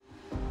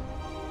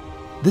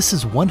This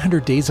is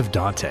 100 Days of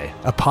Dante,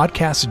 a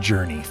podcast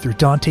journey through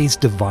Dante's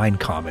Divine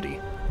Comedy,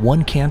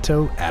 one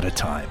canto at a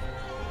time.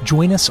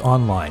 Join us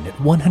online at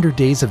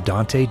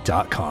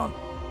 100daysofdante.com.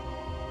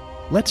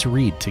 Let's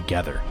read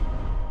together.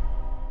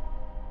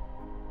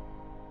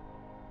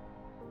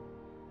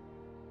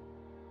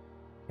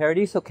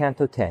 Paradiso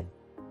Canto 10.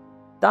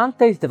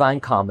 Dante's Divine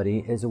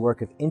Comedy is a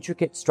work of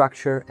intricate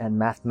structure and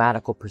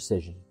mathematical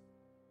precision.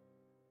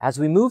 As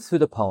we move through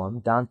the poem,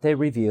 Dante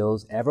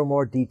reveals ever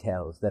more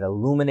details that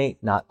illuminate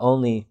not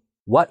only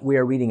what we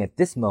are reading at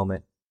this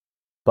moment,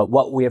 but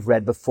what we have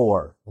read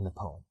before in the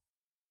poem.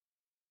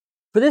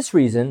 For this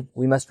reason,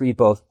 we must read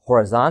both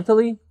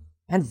horizontally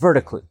and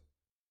vertically,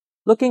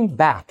 looking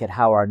back at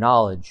how our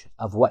knowledge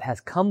of what has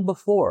come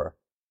before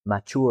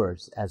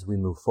matures as we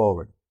move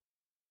forward.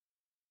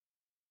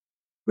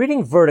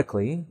 Reading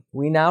vertically,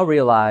 we now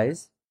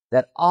realize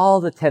that all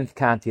the 10th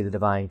canti of the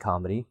Divine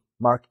Comedy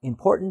mark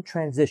important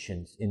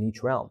transitions in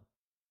each realm,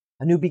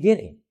 a new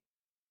beginning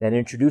that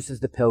introduces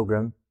the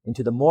pilgrim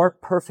into the more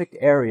perfect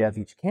area of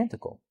each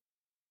canticle.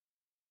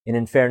 In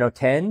Inferno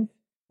 10,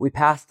 we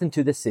passed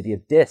into the city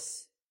of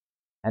Dis,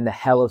 and the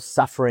hell of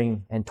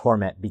suffering and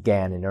torment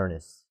began in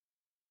earnest.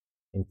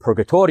 In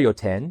Purgatorio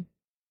 10,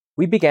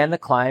 we began the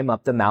climb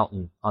up the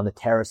mountain on the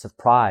terrace of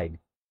pride,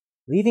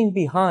 leaving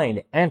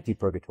behind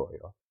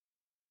Antipurgatorio.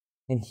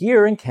 And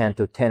here in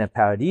Canto 10 of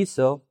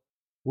Paradiso,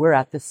 we're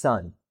at the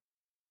sun,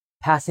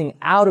 passing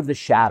out of the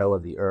shadow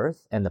of the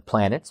earth and the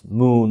planets,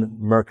 Moon,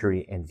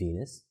 Mercury, and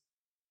Venus,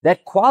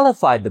 that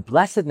qualified the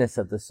blessedness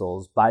of the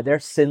souls by their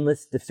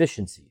sinless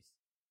deficiencies,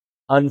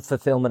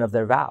 unfulfillment of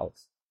their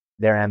vows,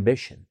 their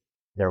ambition,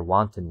 their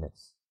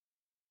wantonness.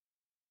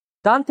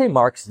 Dante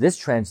marks this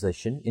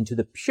transition into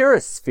the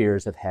purest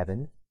spheres of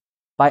heaven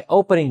by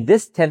opening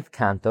this 10th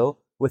canto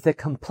with a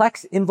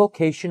complex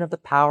invocation of the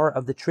power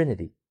of the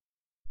Trinity,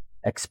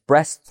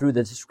 expressed through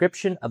the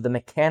description of the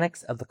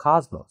mechanics of the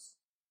cosmos.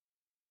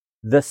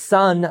 The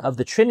Son of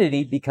the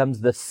Trinity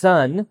becomes the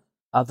Sun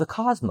of the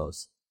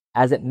cosmos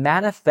as it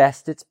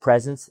manifests its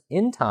presence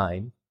in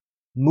time,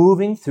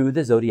 moving through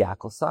the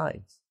zodiacal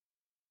signs.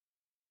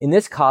 In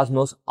this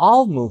cosmos,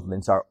 all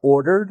movements are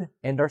ordered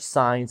and are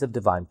signs of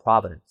divine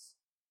providence.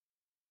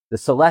 The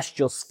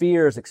celestial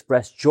spheres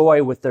express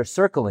joy with their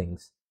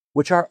circlings,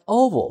 which are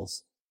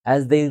ovals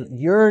as they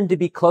yearn to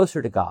be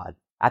closer to God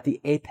at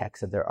the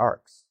apex of their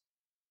arcs.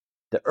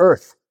 The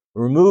earth,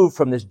 removed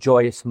from this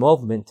joyous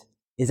movement,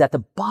 is at the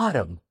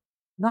bottom,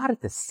 not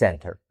at the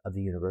center of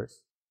the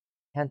universe.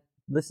 And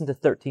listen to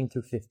 13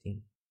 through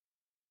 15.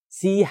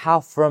 See how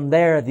from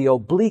there the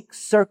oblique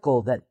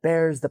circle that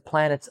bears the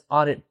planets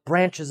on it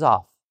branches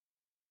off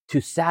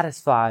to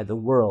satisfy the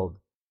world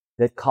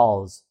that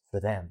calls for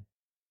them.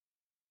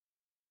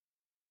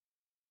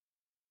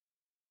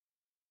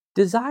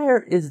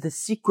 Desire is the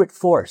secret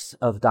force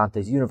of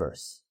Dante's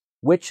universe,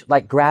 which,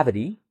 like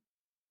gravity,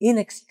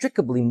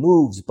 inextricably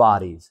moves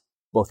bodies,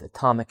 both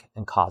atomic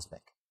and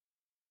cosmic.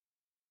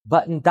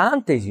 But in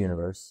Dante's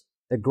universe,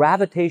 the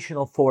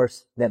gravitational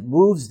force that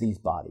moves these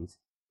bodies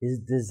is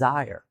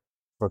desire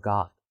for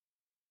God.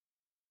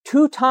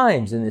 2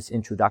 times in this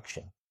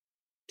introduction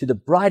to the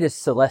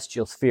brightest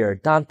celestial sphere,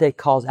 Dante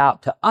calls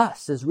out to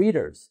us as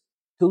readers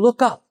to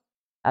look up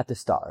at the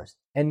stars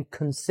and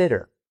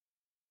consider,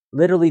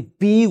 literally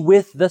be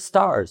with the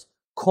stars,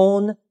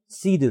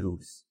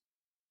 considerus,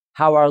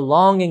 how our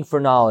longing for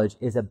knowledge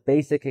is a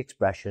basic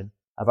expression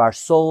of our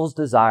soul's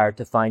desire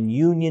to find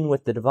union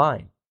with the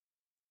divine.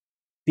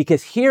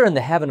 Because here in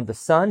the heaven of the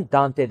sun,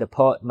 Dante the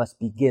poet must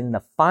begin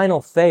the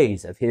final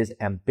phase of his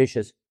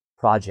ambitious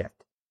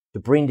project to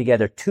bring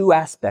together 2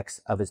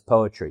 aspects of his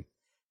poetry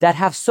that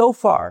have so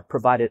far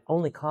provided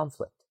only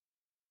conflict: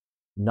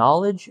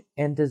 knowledge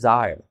and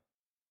desire.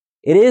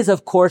 It is,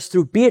 of course,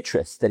 through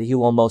Beatrice that he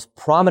will most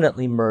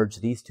prominently merge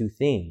these 2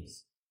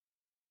 themes.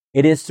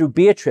 It is through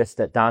Beatrice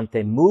that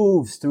Dante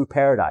moves through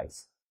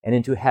paradise and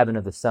into heaven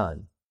of the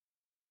sun.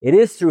 It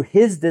is through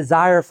his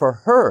desire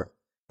for her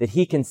that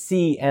he can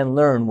see and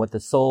learn what the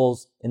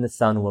souls in the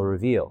sun will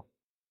reveal.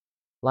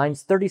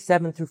 Lines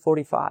 37 through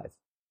 45.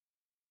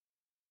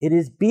 It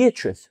is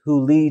Beatrice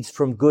who leads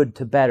from good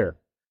to better,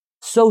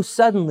 so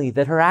suddenly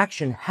that her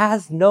action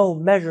has no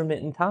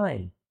measurement in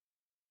time.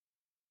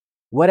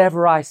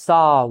 Whatever I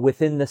saw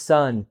within the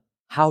sun,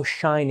 how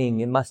shining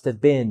it must have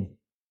been,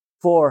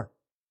 for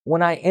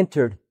when I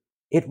entered,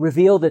 it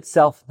revealed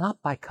itself not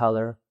by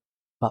color,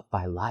 but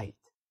by light.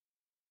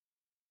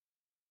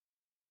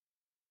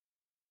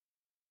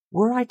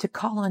 Were I to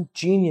call on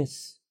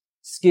genius,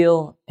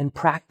 skill, and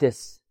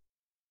practice,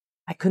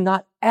 I could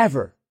not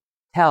ever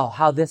tell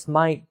how this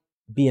might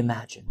be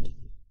imagined.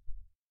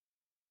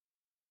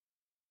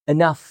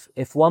 Enough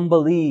if one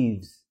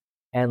believes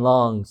and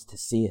longs to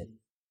see it.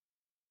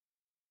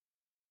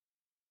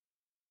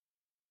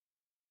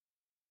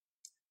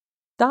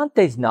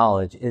 Dante's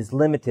knowledge is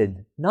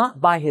limited not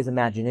by his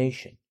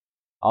imagination,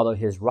 although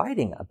his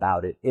writing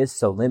about it is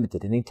so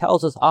limited, and he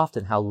tells us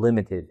often how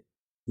limited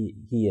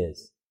he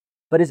is.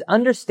 But his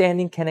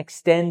understanding can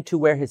extend to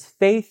where his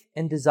faith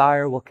and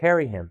desire will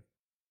carry him.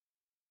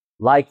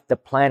 Like the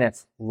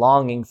planets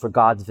longing for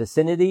God's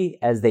vicinity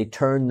as they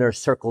turn their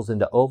circles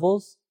into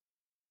ovals,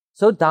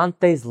 so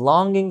Dante's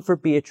longing for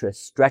Beatrice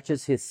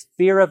stretches his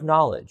sphere of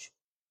knowledge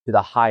to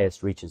the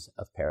highest reaches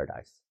of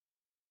paradise.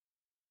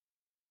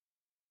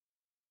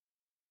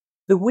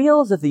 The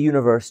wheels of the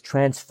universe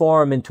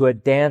transform into a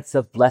dance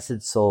of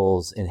blessed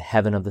souls in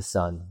heaven of the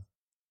sun,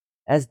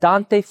 as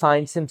Dante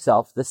finds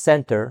himself the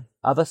center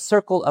of a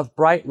circle of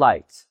bright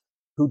lights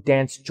who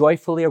dance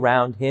joyfully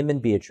around him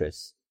and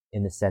Beatrice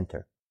in the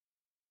center.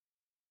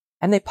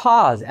 And they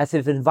pause as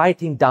if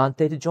inviting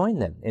Dante to join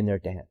them in their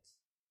dance.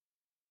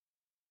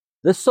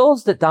 The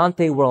souls that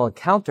Dante will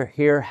encounter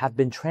here have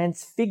been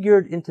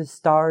transfigured into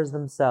stars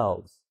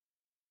themselves,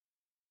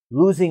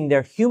 losing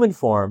their human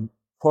form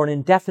for an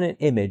indefinite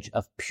image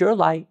of pure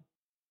light,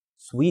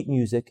 sweet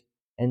music,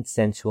 and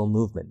sensual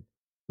movement.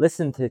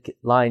 Listen to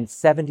lines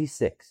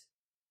 76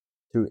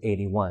 through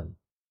 81.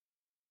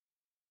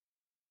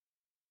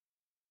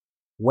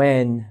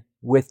 When,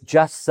 with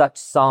just such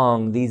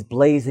song, these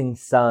blazing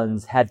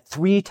suns had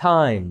 3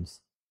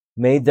 times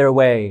made their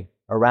way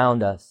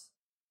around us,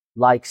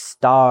 like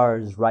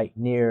stars right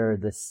near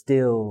the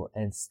still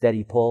and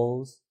steady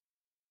poles,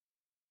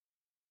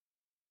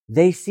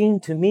 they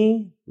seemed to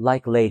me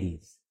like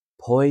ladies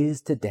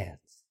poised to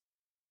dance,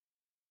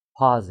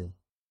 pausing,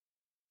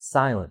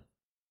 silent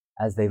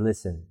as they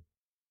listen,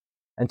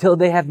 until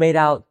they have made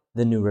out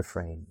the new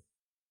refrain.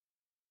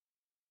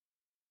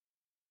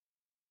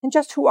 And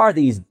just who are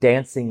these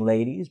dancing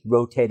ladies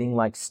rotating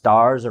like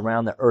stars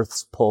around the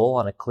earth's pole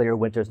on a clear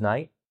winter's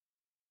night?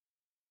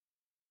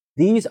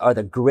 These are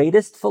the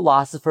greatest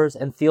philosophers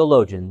and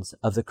theologians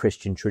of the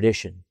Christian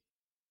tradition.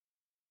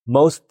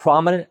 Most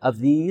prominent of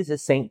these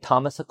is St.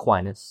 Thomas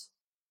Aquinas,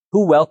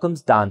 who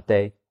welcomes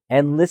Dante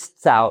and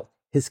lists out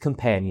his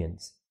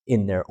companions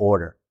in their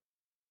order.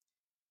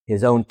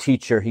 His own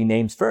teacher he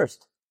names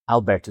first,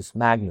 Albertus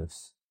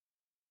Magnus.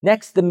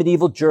 Next, the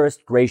medieval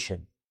jurist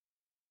Gratian.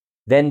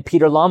 Then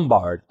Peter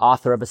Lombard,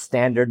 author of a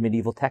standard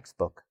medieval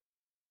textbook.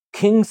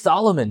 King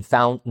Solomon,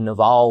 fountain of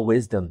all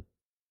wisdom.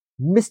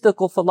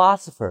 Mystical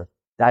philosopher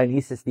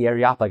Dionysius the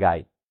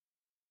Areopagite.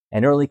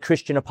 An early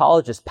Christian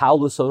apologist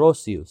Paulus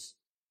Orosius.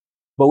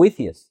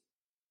 Boethius,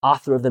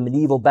 author of the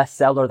medieval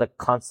bestseller The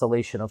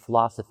Consolation of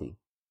Philosophy.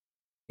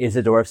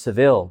 Isidore of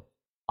Seville,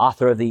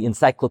 author of the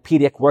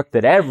encyclopedic work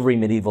that every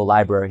medieval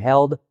library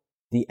held,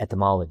 the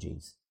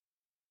Etymologies.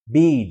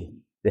 Bede,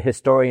 the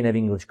historian of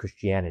English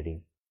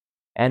Christianity.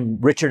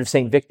 And Richard of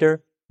St.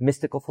 Victor,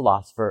 mystical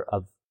philosopher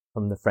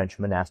from the French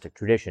monastic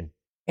tradition.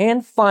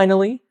 And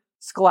finally,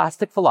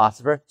 scholastic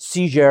philosopher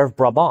Siger of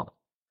Brabant,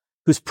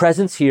 whose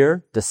presence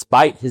here,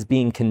 despite his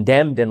being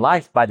condemned in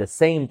life by the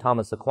same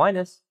Thomas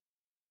Aquinas,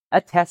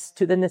 attests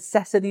to the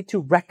necessity to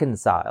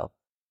reconcile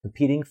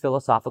competing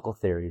philosophical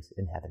theories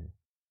in heaven.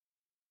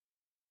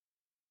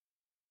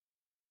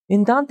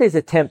 In Dante's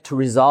attempt to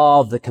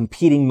resolve the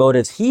competing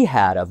motives he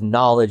had of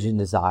knowledge and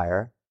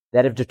desire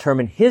that have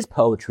determined his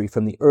poetry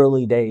from the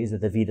early days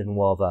of the Vita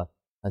Nuova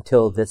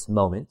until this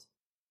moment,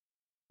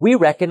 we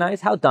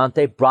recognize how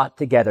Dante brought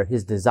together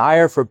his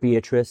desire for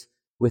Beatrice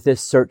with his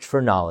search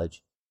for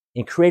knowledge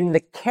in creating the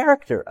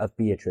character of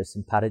Beatrice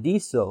in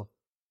Paradiso,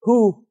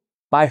 who,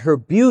 by her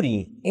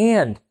beauty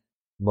and,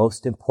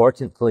 most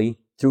importantly,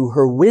 through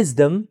her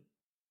wisdom,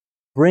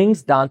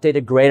 brings Dante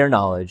to greater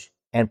knowledge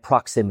and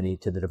proximity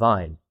to the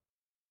divine.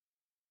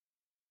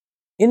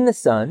 In the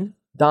Sun,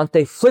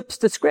 Dante flips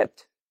the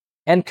script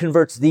and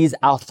converts these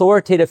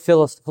authoritative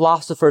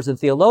philosophers and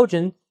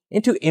theologians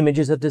into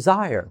images of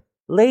desire,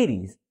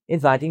 ladies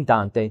inviting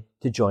Dante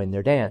to join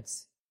their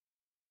dance.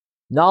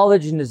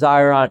 Knowledge and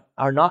desire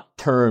are not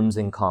terms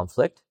in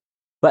conflict,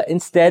 but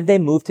instead they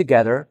move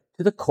together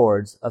to the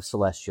chords of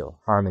celestial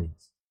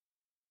harmonies.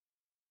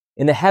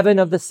 In the heaven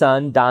of the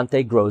Sun,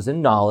 Dante grows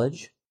in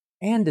knowledge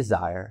and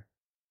desire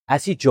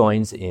as he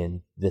joins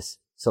in this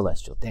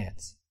celestial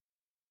dance.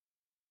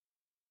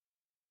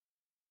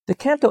 The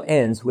canto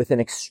ends with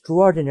an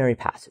extraordinary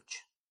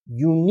passage,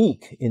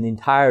 unique in the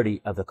entirety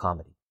of the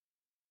comedy.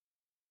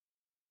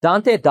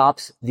 Dante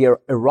adopts the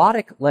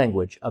erotic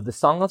language of the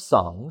Song of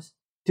Songs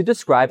to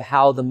describe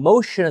how the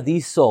motion of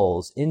these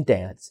souls in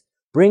dance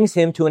brings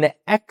him to an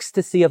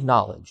ecstasy of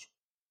knowledge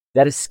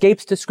that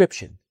escapes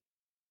description,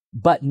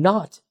 but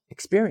not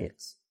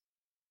experience.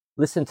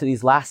 Listen to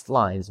these last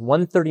lines,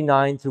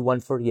 139 through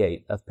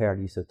 148 of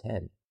Paradiso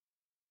 10.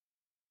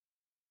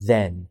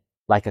 Then,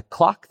 like a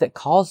clock that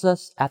calls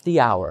us at the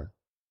hour,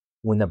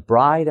 when the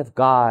bride of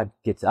God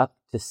gets up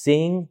to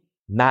sing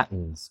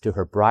matins to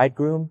her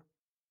bridegroom,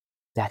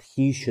 that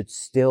he should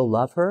still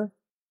love her?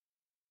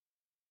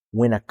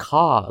 When a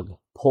cog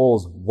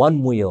pulls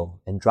one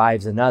wheel and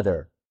drives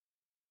another,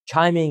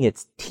 chiming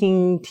its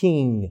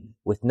ting-ting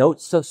with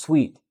notes so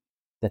sweet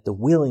that the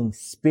willing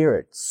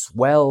spirit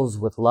swells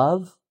with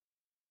love?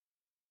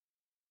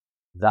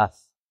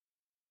 Thus,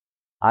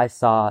 I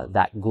saw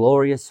that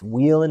glorious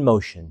wheel in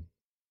motion,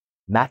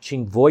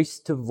 matching voice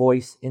to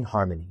voice in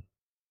harmony,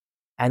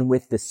 and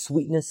with the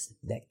sweetness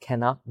that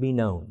cannot be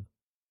known,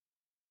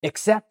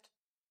 except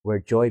where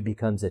joy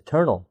becomes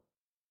eternal.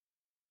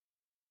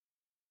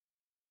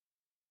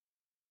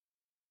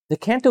 The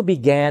canto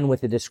began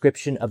with a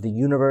description of the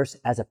universe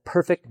as a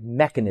perfect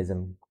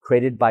mechanism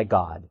created by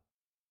God,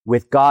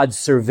 with God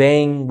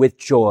surveying with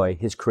joy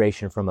his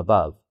creation from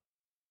above.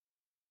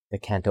 The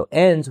canto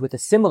ends with a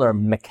similar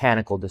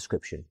mechanical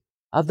description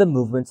of the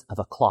movements of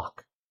a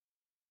clock,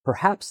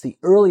 perhaps the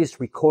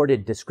earliest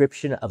recorded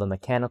description of a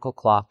mechanical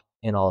clock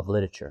in all of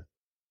literature,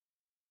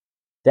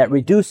 that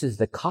reduces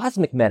the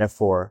cosmic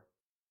metaphor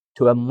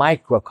to a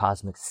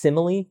microcosmic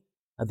simile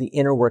of the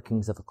inner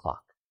workings of a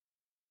clock.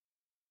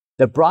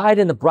 The bride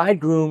and the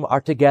bridegroom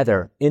are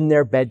together in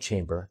their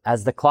bedchamber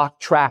as the clock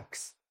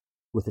tracks,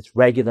 with its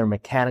regular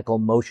mechanical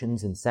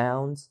motions and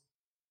sounds,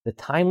 the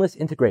timeless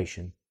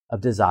integration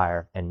of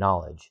desire and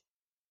knowledge.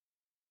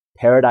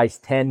 Paradise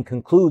 10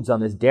 concludes on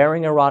this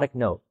daring erotic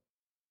note,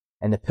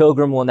 and the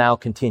pilgrim will now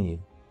continue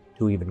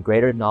to even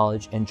greater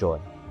knowledge and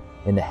joy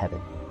in the heaven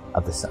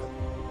of the sun.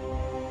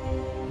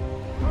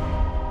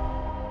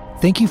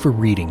 Thank you for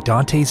reading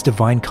Dante's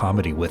Divine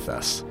Comedy with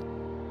us.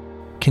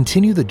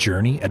 Continue the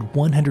journey at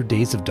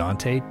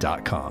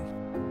 100daysofdante.com.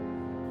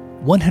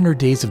 100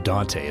 Days of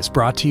Dante is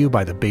brought to you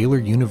by the Baylor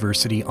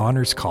University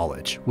Honors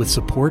College with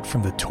support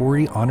from the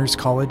Torrey Honors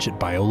College at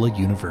Biola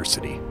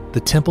University,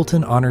 the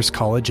Templeton Honors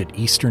College at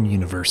Eastern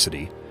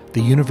University,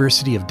 the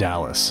University of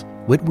Dallas,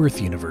 Whitworth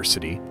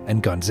University,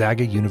 and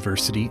Gonzaga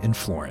University in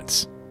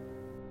Florence.